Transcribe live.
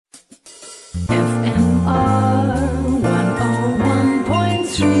FMR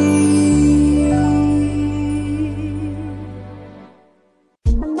 101.3.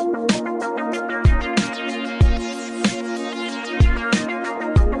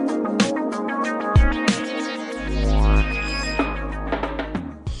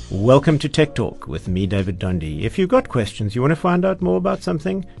 Welcome to Tech Talk with me, David Dondi. If you've got questions, you want to find out more about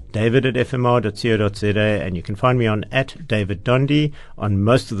something, David at fmr.co.za, and you can find me on @DavidDondi on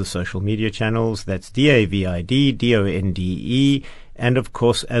most of the social media channels. That's DavidDonde. And of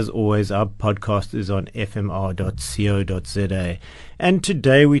course, as always, our podcast is on fmr.co.za. And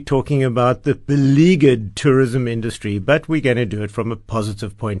today we're talking about the beleaguered tourism industry, but we're going to do it from a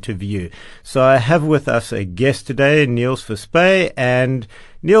positive point of view. So I have with us a guest today, Niels Verspeij. And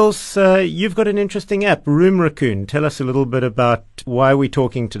Niels, you've got an interesting app, Raccoon. Tell us a little bit about why we're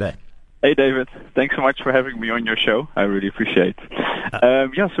talking today. Hey, David. Thanks so much for having me on your show. I really appreciate it.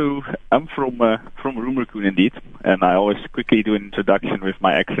 So I'm from Raccoon indeed, and I always quickly do an introduction with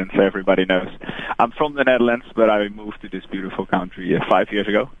my accent so everybody knows. I'm from the Netherlands, but I moved to this beautiful country 5 years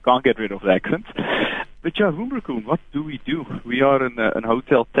ago. Can't get rid of the accent. But Raccoon, what do? We are a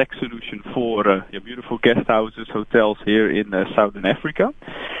hotel tech solution for beautiful guest houses, hotels here in Southern Africa.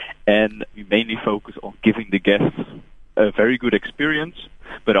 And we mainly focus on giving the guests a very good experience,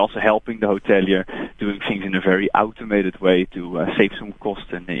 but also helping the hotelier doing things in a very automated way to save some cost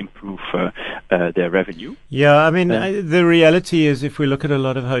and improve their revenue. Yeah, I mean, the reality is if we look at a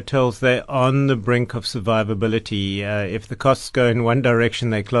lot of hotels, they're on the brink of survivability. If the costs go in one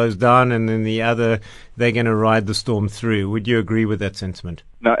direction, they close down, and in the other, they're going to ride the storm through. Would you agree with that sentiment?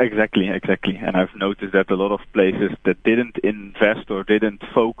 No, exactly. And I've noticed that a lot of places that didn't invest or didn't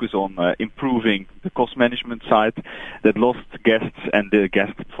focus on improving the cost management side, that lost guests, and the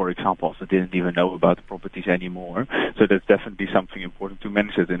guests, for example, also didn't even know about the properties anymore. So that's definitely something important to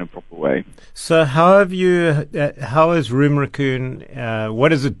manage it in a proper way. So how is Raccoon, what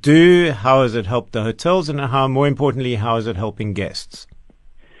does it do? How has it helped the hotels? And more importantly, how is it helping guests?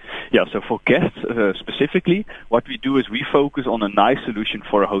 Yeah, so for guests specifically, what we do is we focus on a nice solution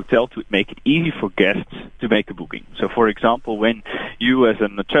for a hotel to make it easy for guests to make a booking. So for example, when you as a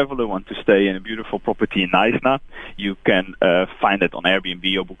traveler want to stay in a beautiful property in Knysna, you can find it on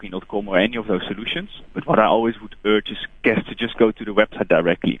Airbnb or Booking.com or any of those solutions. But what I always would urge is guests to just go to the website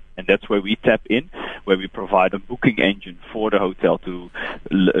directly. And that's where we tap in, where we provide a booking engine for the hotel to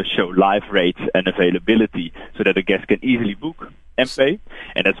show live rates and availability so that a guest can easily book and pay.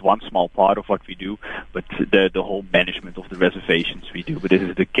 And that's one small part of what we do, but the whole management of the reservations we do, but this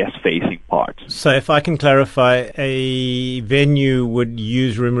is the guest-facing part. So if I can clarify, a venue would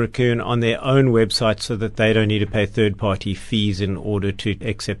use Raccoon on their own website so that they don't need to pay third-party fees in order to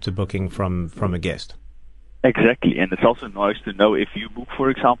accept a booking from a guest? Exactly, and it's also nice to know if you book, for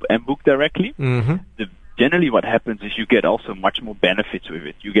example, and book directly, generally what happens is you get also much more benefits with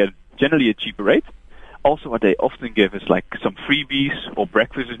it. You get generally a cheaper rate. Also, what they often give is like some freebies or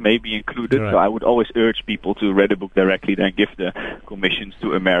breakfasts may be included. Right. So I would always urge people to rather book directly than give the commissions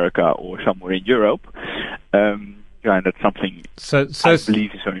to America or somewhere in Europe. And that's something I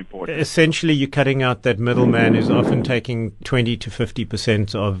believe is very important. Essentially, you're cutting out that middleman who's often taking 20 to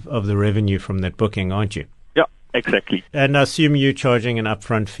 50% of the revenue from that booking, aren't you? Exactly. And I assume you're charging an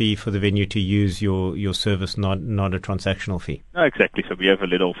upfront fee for the venue to use your service, not a transactional fee. No, exactly. So we have a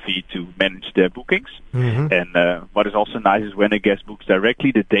little fee to manage their bookings. And what is also nice is when a guest books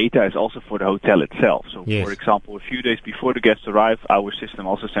directly, the data is also for the hotel itself. So, for example, a few days before the guests arrive, our system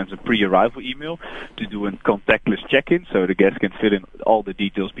also sends a pre-arrival email to do a contactless check-in, so the guest can fill in all the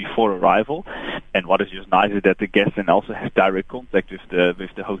details before arrival. And what is just nice is that the guest then also has direct contact with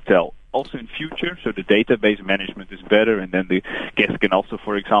the hotel also in future, so the database management is better, and then the guest can also,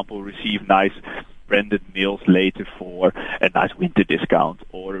 for example, receive nice branded meals later for a nice winter discount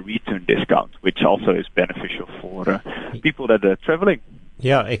or a return discount, which also is beneficial for people that are traveling.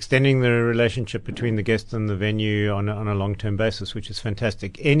 Yeah, extending the relationship between the guest and the venue on a long-term basis, which is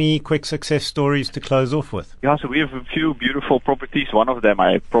fantastic. Any quick success stories to close off with? Yeah, so we have a few beautiful properties. One of them,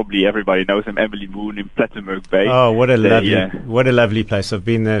 everybody knows them, Emily Moon in Plettenberg Bay. Oh, what a lovely place. I've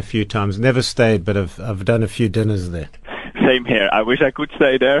been there a few times. Never stayed, but I've done a few dinners there. Same here. I wish I could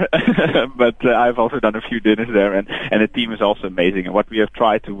stay there, but I've also done a few dinners there, and the team is also amazing. And what we have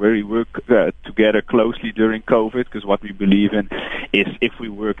tried to really work together closely during COVID, because what we believe in is if we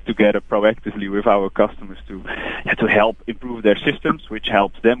work together proactively with our customers to help improve their systems, which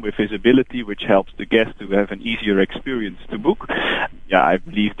helps them with visibility, which helps the guests to have an easier experience to book. Yeah, I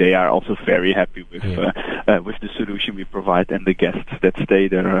believe they are also very happy with the solution we provide and the guests that stay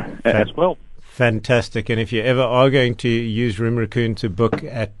there as well. Fantastic. And if you ever are going to use Raccoon to book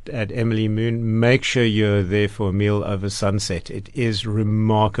at Emily Moon, make sure you're there for a meal over sunset. It is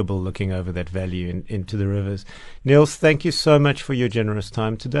remarkable looking over that valley into the rivers. Niels, thank you so much for your generous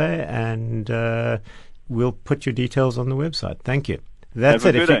time today, and we'll put your details on the website. Thank you. That's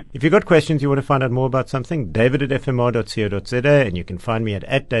it. If you've got questions, you want to find out more about something, david@fmr.co.za, and you can find me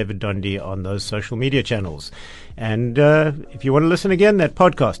at David Dondi on those social media channels. And if you want to listen again, that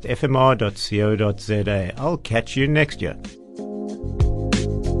podcast, fmr.co.za. I'll catch you next year.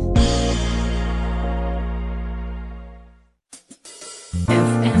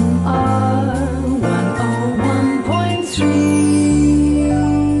 F